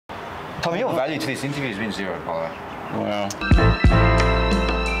Tommy, your value to this interview has been 0, by the way. Wow.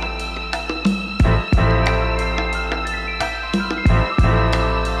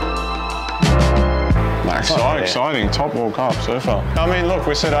 Exciting. Top World Cup so far. I mean, look,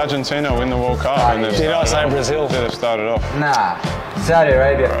 we said Argentina win the World Cup. And did I say Brazil? They've started off. Nah. Saudi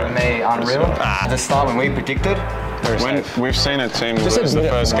Arabia, for me, unreal. At the start, when we predicted, when we've seen a team lose the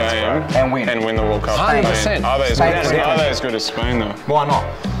first game and win the World Cup. 100%. Are they as good as Spain, though? Why not?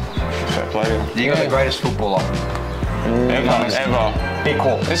 Fair play to them. You got the greatest footballer. Ever. Big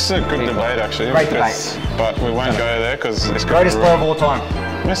call. This is a good debate, actually. Great debate. But we won't go there because it's greatest player of all time.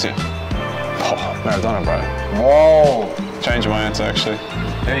 Messi. Oh, Maradona, bro. Whoa. Change my answer, actually.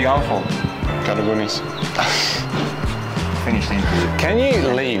 Who are you going for? Karagounis. Finish the interview. Can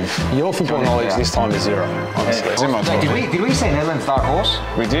you leave? Your football knowledge this time is 0, honestly. It's in my top. Did we say Netherlands dark horse?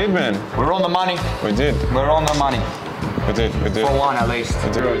 We did, man. We're on the money. We did. We're on the money. We did. For one, at least.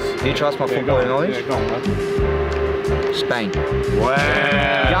 Do you trust my football knowledge? Yeah, go on, man. Spain.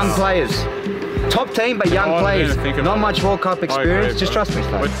 Wow. Young players. Top team, but young players. Not much World Cup experience. Just trust me,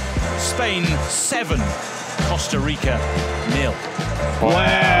 Spain. Spain 7, Costa Rica 0.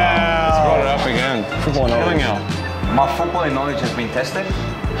 Wow. It's brought it up again. Football knowledge. My footballing knowledge has been tested.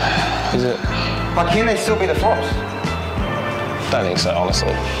 Is it? But can they still be the flops? Don't think so,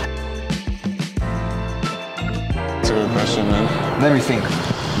 honestly. That's a good question, man. Let me think,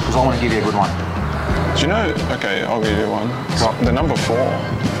 because I want to give you a good one. Do you know, okay, I'll give you one. The number 4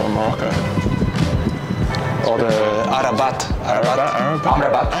 for Morocco. Or the Amrabat.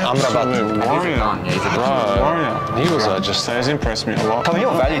 Warrior. He was just... He's impressed me a lot. Tommy,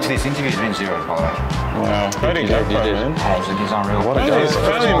 your value to this interview has been 0, by the way. Wow. Very good, man. He's unreal. What a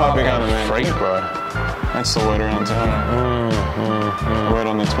Family might be going to man. freak, bro. That's the word around town. Word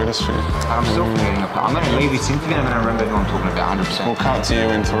on the Twitter sphere. I'm still forgetting about. I'm going to leave this interview and I'm going to remember who I'm talking about 100%. We'll cut to you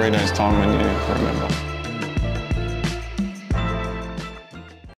in 3 days' time when you remember.